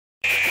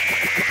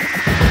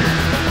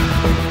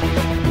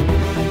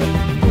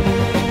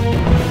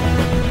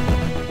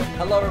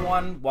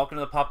everyone. Welcome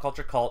to the Pop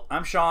Culture Cult.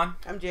 I'm Sean.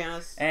 I'm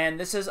Janice. And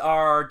this is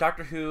our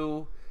Doctor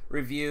Who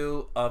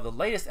review of the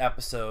latest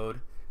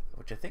episode,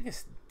 which I think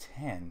is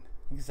 10. I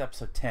think it's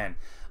episode 10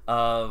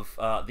 of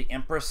The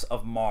Empress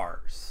of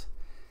Mars.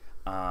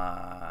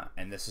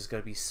 And this is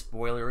going to be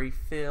spoilery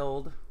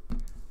filled.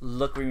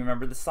 Look, we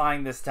remember the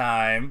sign this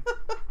time.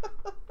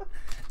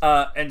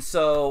 And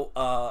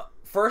so,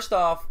 first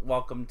off,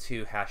 welcome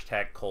to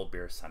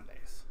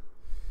 #ColdBeerSundays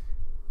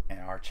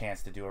and our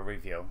chance to do a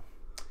review.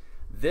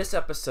 This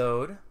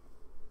episode,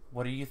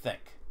 what do you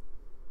think?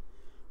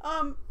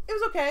 It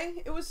was okay.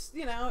 It was,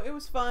 it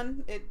was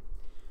fun. It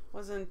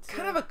wasn't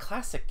kind of a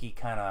classic-y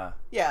kind of.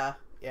 Yeah,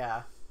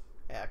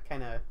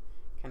 kind of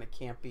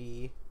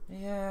campy.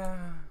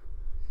 Yeah.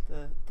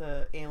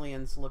 The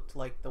aliens looked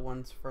like the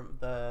ones from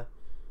the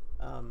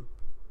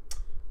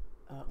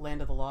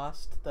Land of the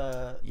Lost.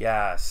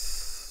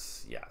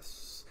 Yes.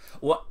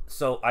 Well,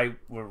 so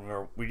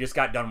we just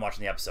got done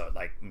watching the episode,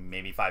 like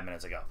maybe 5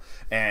 minutes ago,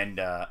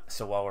 and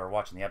so while we were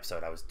watching the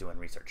episode, I was doing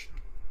research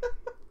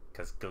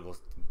because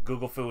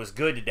Google Foo was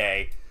good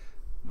today.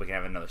 We can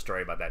have another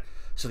story about that.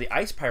 So the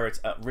Ice Pirates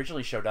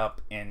originally showed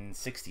up in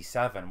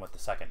 '67 with the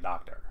Second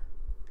Doctor.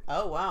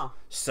 Oh wow!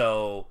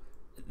 So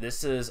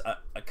this is a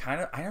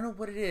kind of, I don't know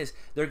what it is.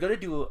 They're gonna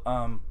do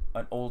an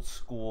old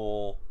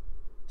school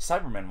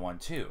Cybermen one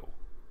too.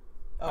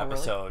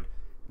 Episode. Really?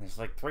 There's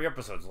like 3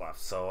 episodes left,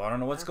 so I don't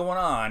know what's going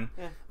on.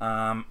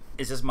 Yeah.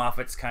 Is this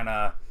Moffat's kind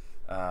of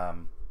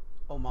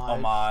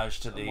homage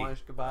to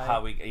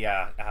how we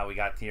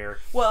got here?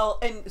 Well,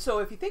 and so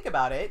if you think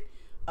about it,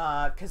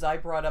 because I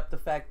brought up the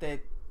fact that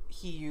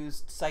he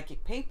used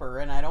psychic paper,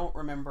 and I don't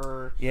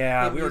remember.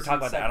 Yeah, we were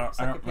talking about that. I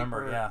don't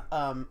remember.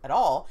 Paper, at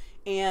all.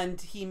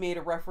 And he made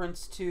a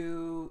reference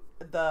to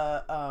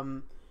the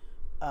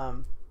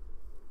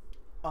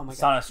oh my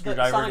God!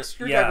 Sonic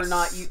screwdriver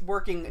not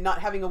working, not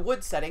having a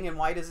wood setting, and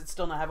why does it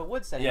still not have a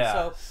wood setting?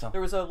 Yeah, so there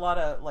was a lot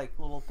of like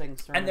little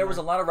things. And there was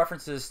a lot of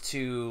references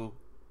to,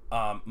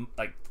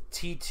 like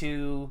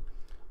T2,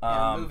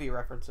 movie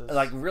references,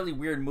 like really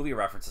weird movie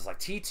references, like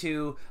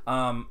T2,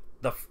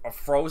 the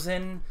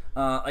Frozen,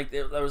 like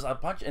there was a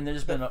bunch, and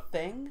there's been the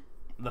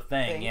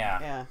thing,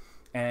 yeah.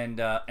 And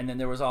then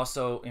there was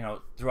also,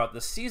 throughout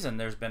the season,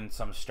 there's been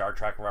some Star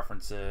Trek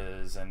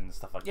references and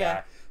stuff like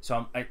that.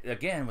 So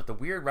again, with the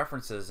weird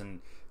references and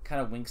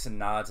kind of winks and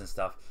nods and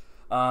stuff.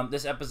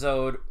 This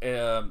episode,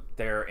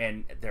 they're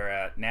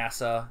at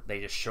NASA. They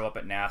just show up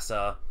at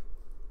NASA,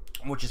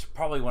 which is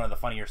probably one of the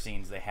funnier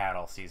scenes they had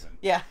all season.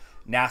 Yeah.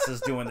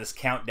 NASA's doing this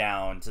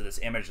countdown to this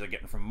image they're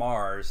getting from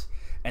Mars,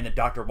 and the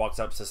Doctor walks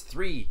up and says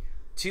 3,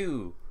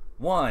 2,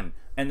 1,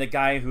 and the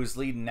guy who's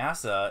leading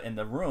NASA in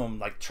the room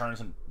like turns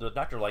to the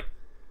Doctor like,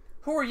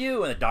 "Who are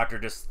you?" And the Doctor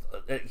just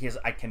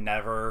 "I can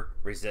never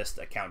resist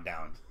a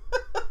countdown,"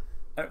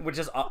 which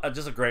is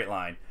just a great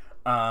line.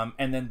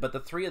 And then, but the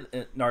three of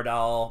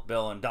Nardal,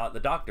 Bill, and the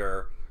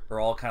Doctor are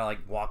all kind of like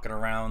walking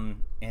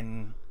around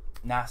in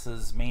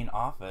NASA's main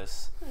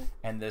office,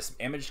 and this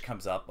image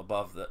comes up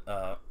above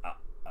the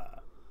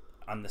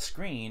on the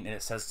screen, and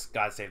it says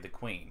 "God Save the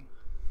Queen"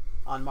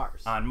 on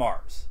Mars. On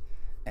Mars.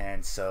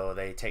 And so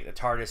they take the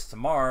TARDIS to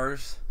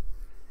Mars,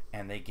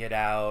 and they get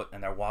out,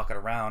 and they're walking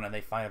around, and they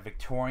find a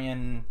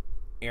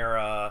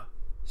Victorian-era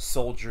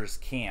soldiers'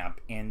 camp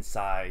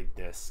inside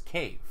this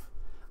cave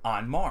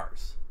on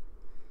Mars.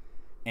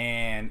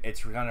 And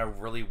it's kind of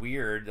really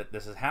weird that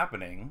this is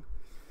happening,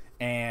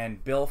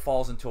 and Bill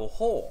falls into a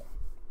hole.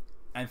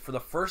 And for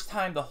the first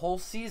time the whole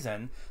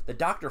season, the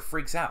Doctor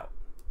freaks out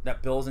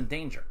that Bill's in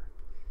danger.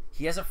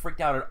 He hasn't freaked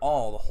out at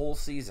all the whole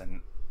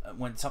season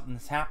when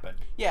something's happened.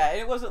 Yeah,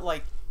 it wasn't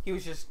like he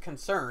was just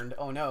concerned.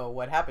 Oh no,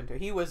 what happened to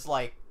him? He was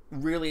like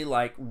really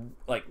like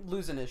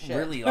losing his shit,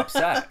 really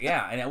upset.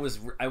 Yeah, and it was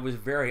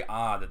very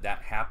odd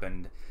that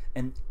happened.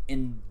 And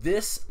in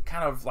this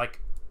kind of like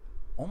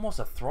almost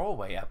a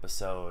throwaway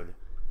episode.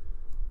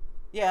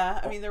 Yeah,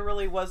 I mean there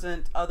really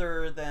wasn't,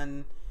 other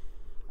than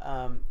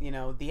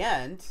the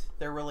end.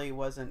 There really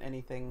wasn't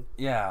anything.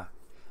 Yeah.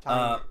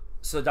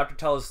 So the Doctor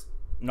tells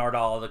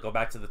Nardal to go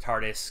back to the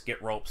TARDIS, get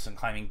ropes and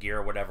climbing gear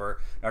or whatever.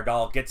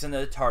 Nardal gets into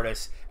the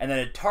TARDIS, and then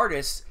the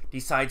TARDIS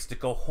decides to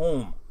go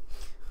home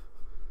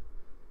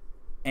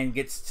and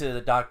gets to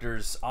the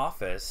Doctor's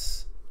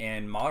office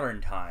in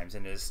modern times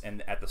and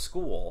at the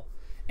school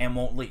and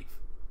won't leave.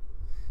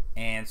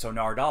 And so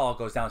Nardal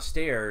goes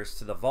downstairs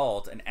to the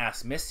vault and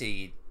asks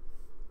Missy,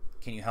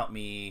 "Can you help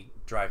me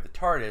drive the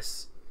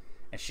TARDIS?"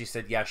 And she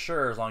said, "Yeah,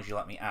 sure, as long as you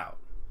let me out."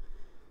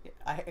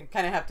 I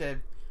kind of have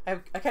to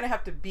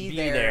be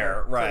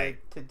there right,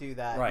 to do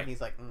that. Right. And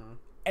he's like,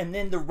 And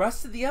then the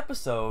rest of the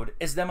episode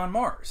is them on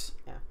Mars.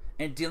 Yeah.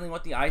 And dealing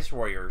with the Ice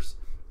Warriors.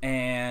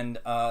 And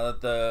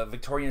the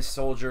Victorian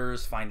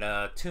soldiers find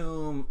a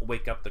tomb,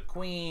 wake up the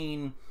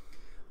Queen.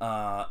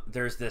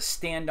 There's this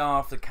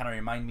standoff that kind of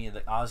remind me of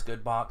the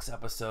Osgood Box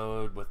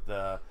episode with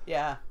the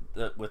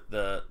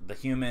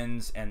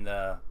humans and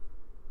the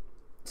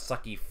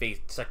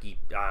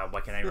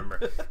what can I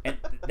remember? And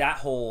that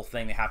whole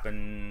thing that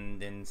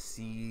happened in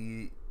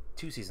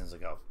 2 seasons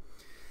ago.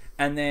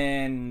 And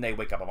then they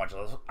wake up a bunch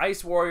of those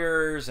ice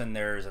warriors, and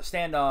there's a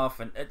standoff,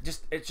 and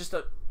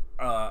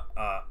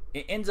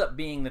it ends up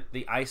being that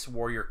the ice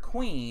warrior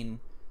queen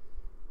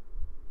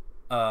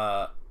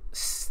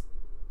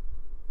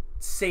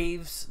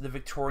saves the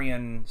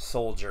Victorian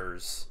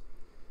soldiers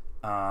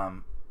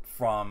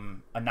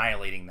from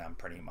annihilating them,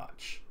 pretty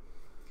much.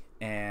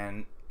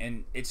 And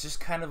it's just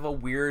kind of a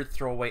weird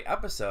throwaway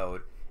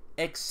episode,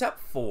 except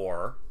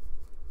for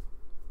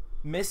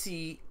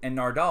Missy and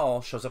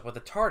Nardal shows up with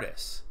a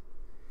TARDIS,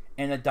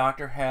 and the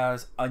Doctor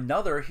has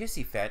another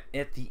hissy fit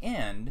at the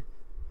end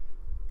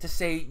to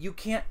say, you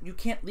can't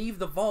leave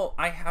the vault,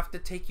 I have to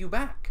take you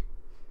back.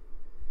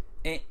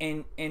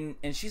 And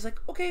she's like,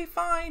 okay,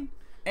 fine.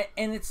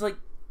 And it's like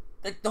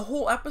the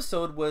whole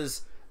episode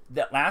was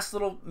that last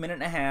little minute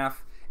and a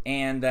half,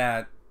 and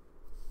that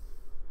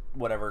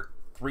whatever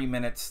 3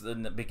 minutes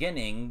in the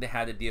beginning they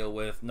had to deal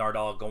with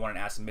Nardal going and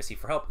asking Missy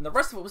for help, and the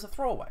rest of it was a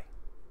throwaway.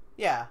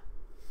 Yeah,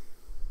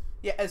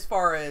 as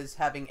far as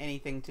having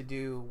anything to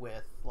do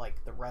with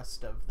like the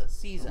rest of the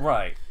season,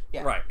 right?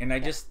 Yeah, right. And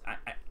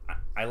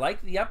I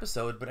like the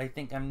episode, but I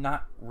think I'm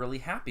not really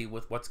happy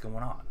with what's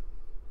going on.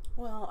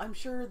 Well, I'm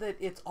sure that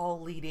it's all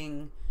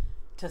leading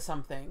to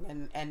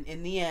something, and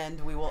in the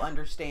end we will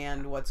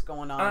understand what's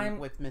going on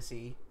with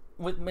Missy.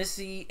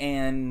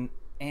 And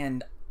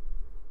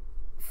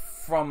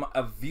from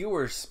a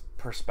viewer's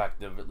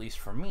perspective, at least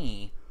for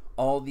me,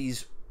 all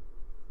these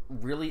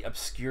really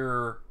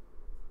obscure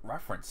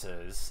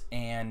references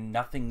and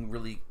nothing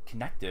really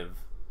connective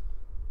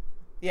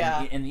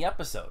in the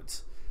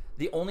episodes.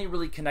 The only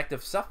really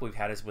connective stuff we've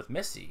had is with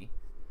Missy,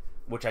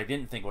 which I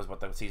didn't think was what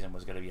the season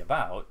was going to be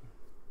about.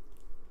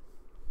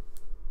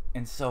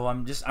 And so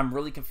I'm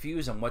really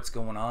confused on what's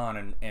going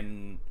on,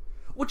 and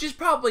which is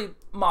probably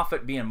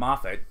Moffat being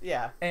Moffat.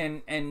 Yeah.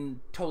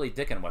 And totally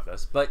dicking with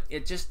us. But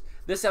it just,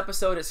 this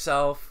episode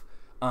itself,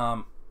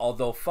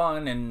 although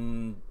fun,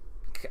 and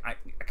I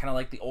kind of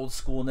like the old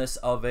schoolness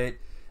of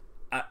it,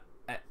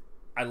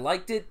 I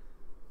liked it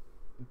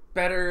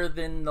better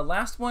than the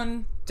last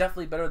one.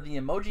 Definitely better than the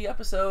emoji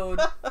episode,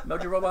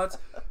 Emoji Robots.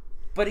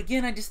 But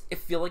again, I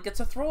feel like it's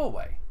a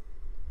throwaway.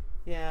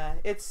 Yeah,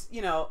 it's,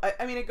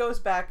 I mean, it goes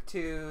back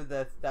to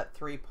that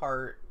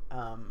 3-part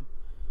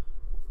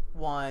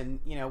one.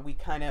 We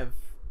kind of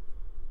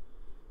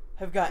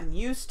have gotten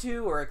used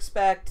to or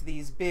expect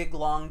these big,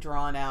 long,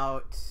 drawn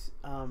out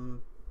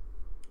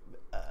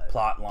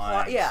plot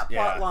lines.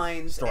 Plot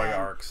lines, story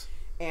arcs,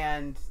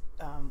 and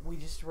we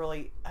just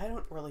really, I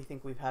don't really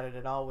think we've had it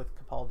at all with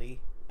Capaldi,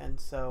 and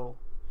so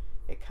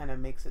it kind of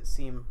makes it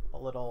seem a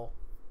little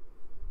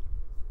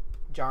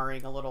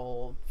jarring, a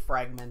little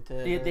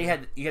fragmented. You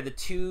had the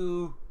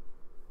 2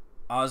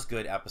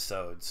 Osgood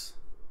episodes,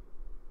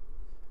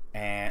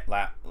 and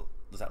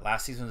was that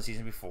last season or the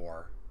season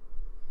before?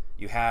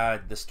 You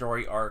had the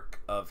story arc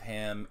of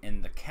him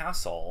in the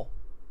castle,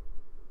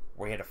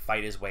 where he had to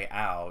fight his way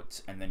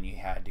out, and then he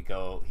had to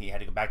go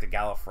back to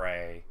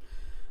Gallifrey.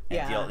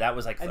 That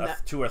was like a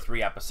 2 or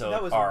 3 episode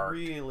arc. That was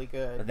really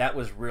good. That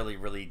was really,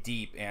 really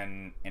deep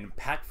and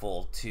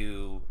impactful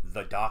to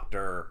the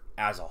Doctor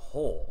as a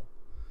whole,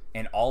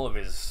 and all of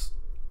his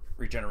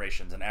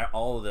regenerations and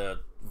all of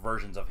the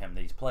versions of him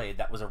that he's played.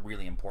 That was a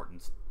really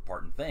important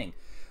thing.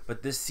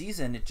 But this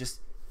season, it just,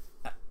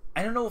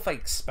 I don't know if I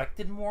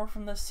expected more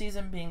from this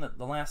season, being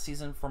the last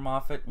season for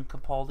Moffat and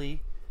Capaldi.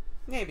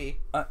 Maybe.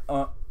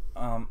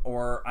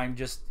 Or I'm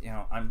just,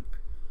 I'm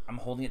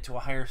holding it to a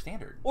higher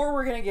standard. Or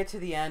we're gonna get to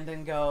the end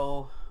and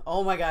go,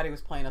 oh my god, he was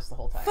playing us the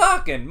whole time.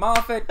 Fucking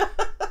Moffat!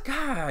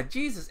 God,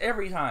 Jesus,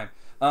 every time.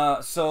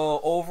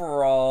 So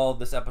overall,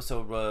 this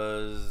episode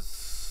was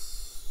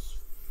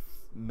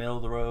middle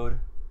of the road.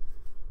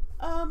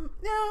 No,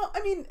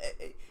 I mean,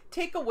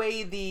 take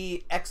away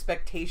the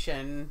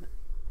expectation.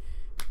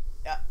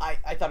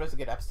 I thought it was a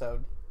good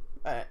episode.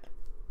 I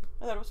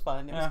thought it was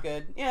fun. It was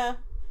good. Yeah.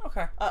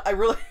 Okay. I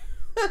really,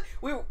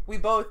 we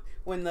both,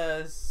 when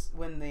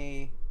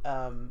the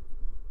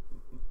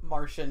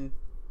Martian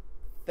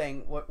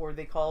thing, what were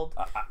they called?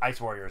 Ice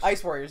Warriors.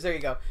 Ice Warriors. There you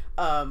go.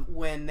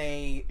 When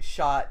they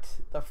shot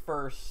the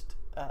first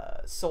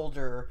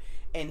soldier,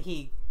 and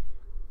he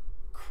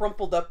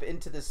crumpled up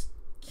into this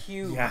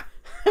cube. Yeah.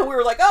 We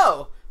were like,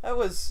 oh, that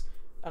was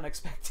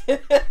unexpected.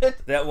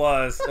 That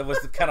was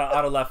kind of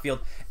out of left field.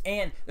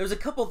 And there was a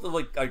couple of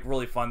like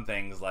really fun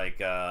things, like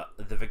the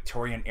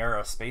Victorian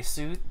era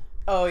spacesuit.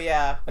 Oh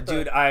yeah,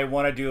 dude, I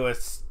want to do a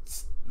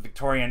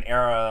Victorian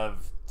era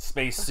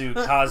spacesuit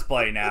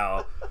cosplay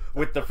now,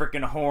 with the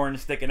freaking horn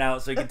sticking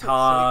out so you can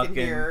talk, so you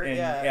can hear.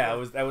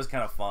 That was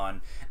kind of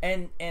fun.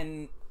 And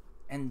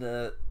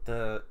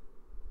the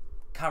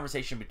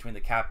conversation between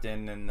the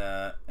captain and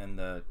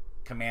the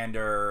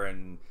commander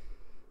and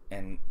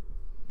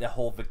the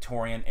whole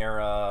Victorian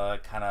era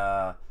kind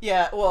of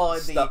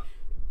stuff.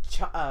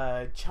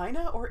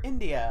 China or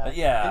India?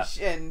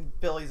 And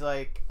Billy's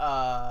like,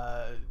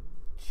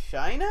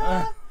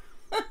 China?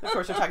 Of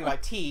course, they're talking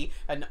about tea,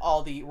 and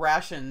all the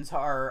rations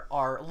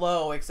are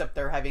low, except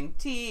they're having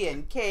tea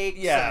and cakes.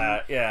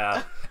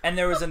 Yeah. And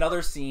there was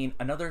another scene,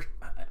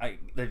 I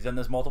they've done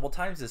this multiple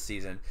times this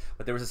season.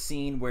 But there was a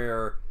scene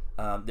where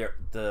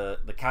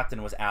the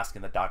captain was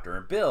asking the Doctor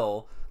and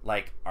Bill,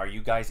 like, "Are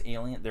you guys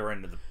alien?" They were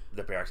into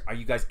the barracks. "Are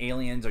you guys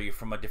aliens? Are you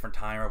from a different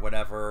time or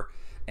whatever?"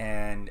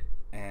 And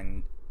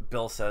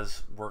Bill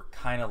says, "We're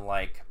kind of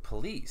like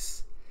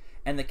police."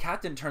 And the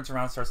captain turns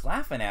around and starts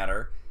laughing at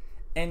her.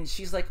 And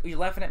she's like, "Are you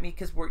laughing at me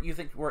because you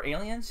think we're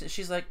aliens?" And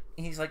he's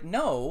like,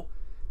 "No.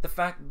 The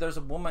fact that there's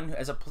a woman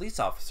as a police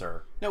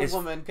officer. No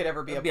woman could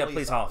ever be a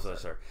police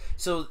officer."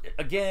 So,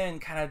 again,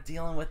 kind of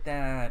dealing with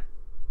that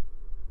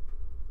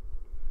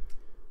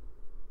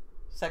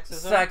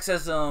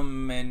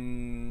sexism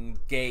and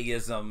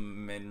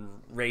gayism and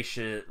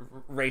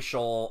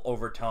racial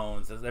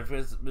overtones.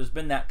 There's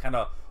been that kind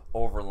of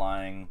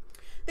overlying.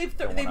 They've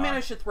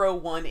managed to throw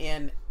one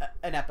in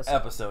an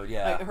episode.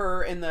 Yeah. Like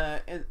her in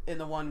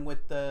the one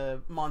with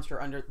the monster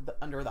under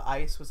the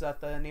ice. Was that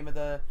the name of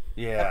the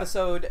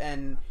episode?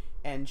 And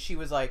she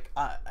was like,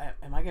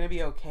 "Am I gonna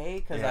be okay?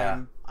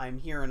 Because I'm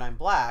here and I'm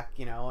black,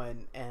 you know."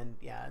 And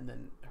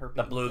then her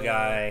the blue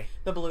guy.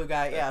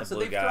 Yeah. So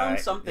they've thrown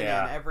something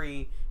in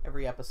every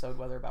episode,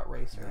 whether about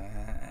race or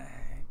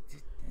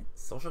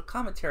social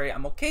commentary.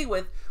 I'm okay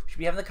with. We should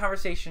be having the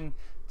conversation.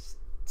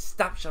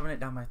 Stop shoving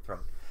it down my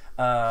throat.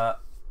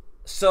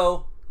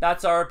 So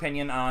that's our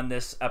opinion on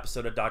this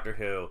episode of Doctor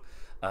Who,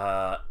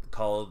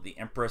 called The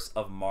Empress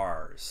of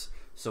Mars.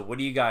 So what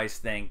do you guys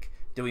think?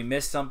 Did we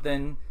miss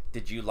something?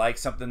 Did you like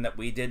something that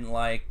we didn't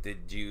like?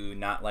 Did you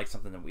not like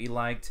something that we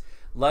liked?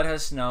 Let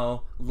us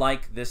know.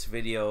 Like this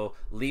video.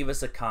 Leave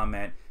us a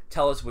comment.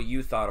 Tell us what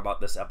you thought about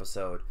this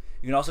episode.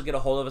 You can also get a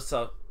hold of us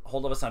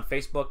on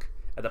Facebook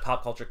at the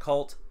Pop Culture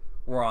Cult.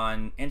 We're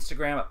on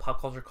Instagram at Pop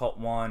Culture Cult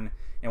 1,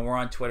 and we're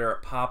on Twitter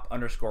at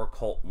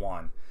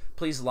Pop_Cult1.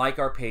 Please like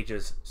our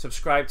pages.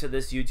 Subscribe to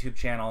this YouTube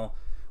channel.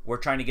 We're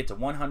trying to get to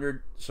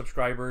 100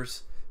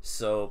 subscribers.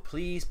 So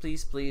please,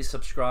 please, please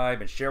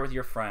subscribe and share with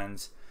your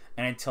friends.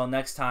 And until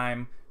next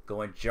time,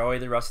 go enjoy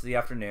the rest of the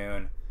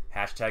afternoon.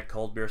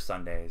 #Cold Beer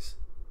Sundays.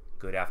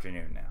 Good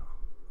afternoon now.